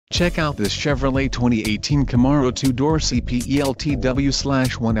Check out this Chevrolet 2018 Camaro 2-door Cpe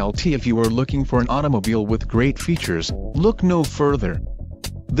LT-1LT. If you are looking for an automobile with great features, look no further.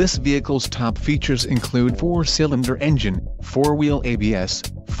 This vehicle's top features include 4-cylinder engine, 4-wheel ABS,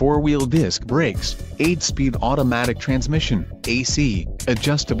 4-wheel disc brakes, 8-speed automatic transmission, AC,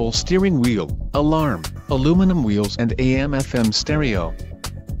 adjustable steering wheel, alarm, aluminum wheels and AM/FM stereo.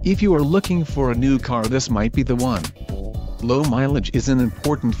 If you are looking for a new car, this might be the one. Low mileage is an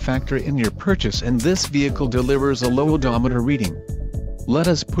important factor in your purchase, and this vehicle delivers a low odometer reading. Let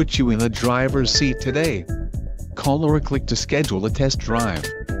us put you in the driver's seat today. Call or click to schedule a test drive.